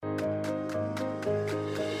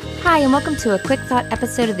Hi, and welcome to a quick thought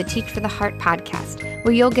episode of the Teach for the Heart podcast,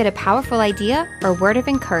 where you'll get a powerful idea or word of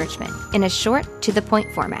encouragement in a short,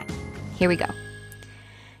 to-the-point format. Here we go.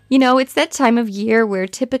 You know, it's that time of year where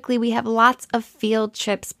typically we have lots of field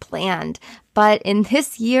trips planned, but in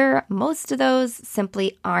this year, most of those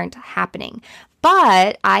simply aren't happening.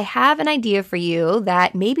 But I have an idea for you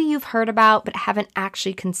that maybe you've heard about but haven't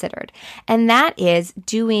actually considered. And that is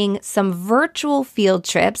doing some virtual field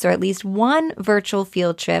trips, or at least one virtual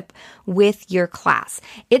field trip with your class.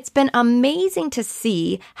 It's been amazing to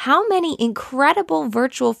see how many incredible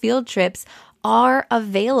virtual field trips are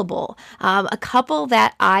available. A couple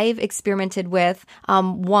that I've experimented with,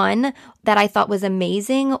 one that I thought was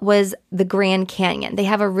amazing was the Grand Canyon. They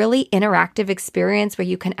have a really interactive experience where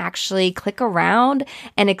you can actually click around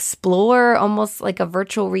and explore almost like a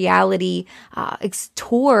virtual reality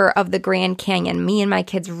tour of the Grand Canyon. Me and my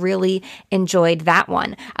kids really enjoyed that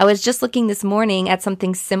one. I was just looking this morning at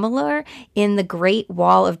something similar in the Great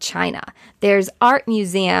Wall of China. There's art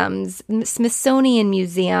museums, Smithsonian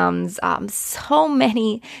museums, so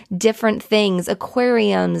many different things,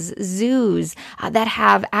 aquariums, zoos that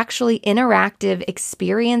have actually interactive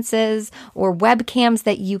experiences or webcams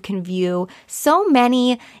that you can view. So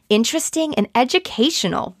many interesting and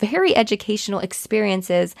educational, very educational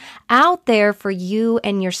experiences out there for you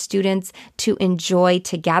and your students to enjoy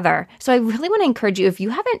together. So I really want to encourage you, if you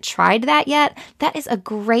haven't tried that yet, that is a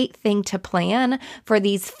great thing to plan for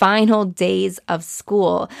these final days of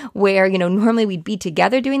school where, normally we'd be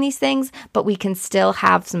together doing these things, but we can still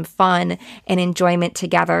have some fun and enjoyment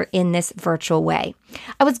together in this virtual way.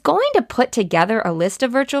 I was going to put together a list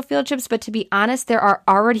of virtual field trips, but to be honest, there are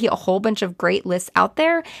already a whole bunch of great lists out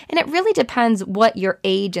there, and it really depends what your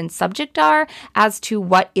age and subject are as to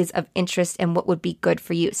what is of interest and what would be good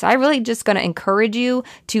for you. So I really just going to encourage you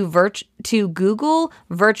to Google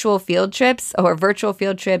virtual field trips or virtual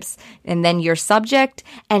field trips and then your subject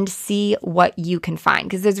and see what you can find,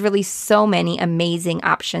 because there's really so many amazing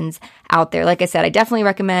options out there. Like I said, I definitely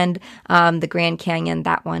recommend the Grand Canyon.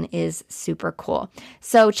 That one is super cool.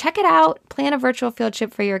 So check it out, plan a virtual field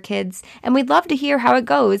trip for your kids, and we'd love to hear how it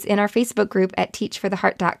goes in our Facebook group at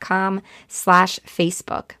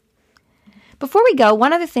teachfortheheart.com/Facebook. Before we go,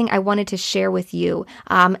 one other thing I wanted to share with you,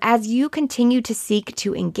 as you continue to seek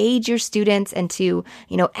to engage your students and to,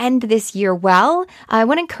 end this year well, I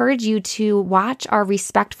want to encourage you to watch our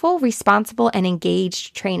Respectful, Responsible, and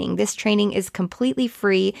Engaged training. This training is completely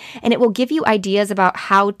free, and it will give you ideas about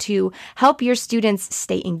how to help your students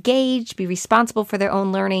stay engaged, be responsible for their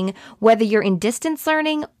own learning, whether you're in distance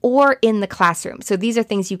learning or in the classroom. So these are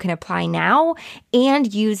things you can apply now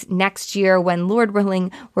and use next year when, Lord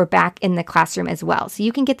willing, we're back in the classroom as well. So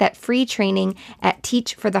you can get that free training at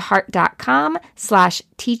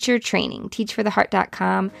teachfortheheart.com/teacher training,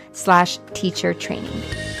 teachfortheheart.com/teacher training.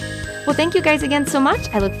 Well, thank you guys again so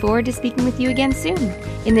much. I look forward to speaking with you again soon.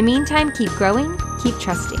 In the meantime, keep growing, keep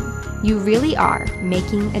trusting. You really are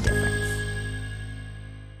making a difference.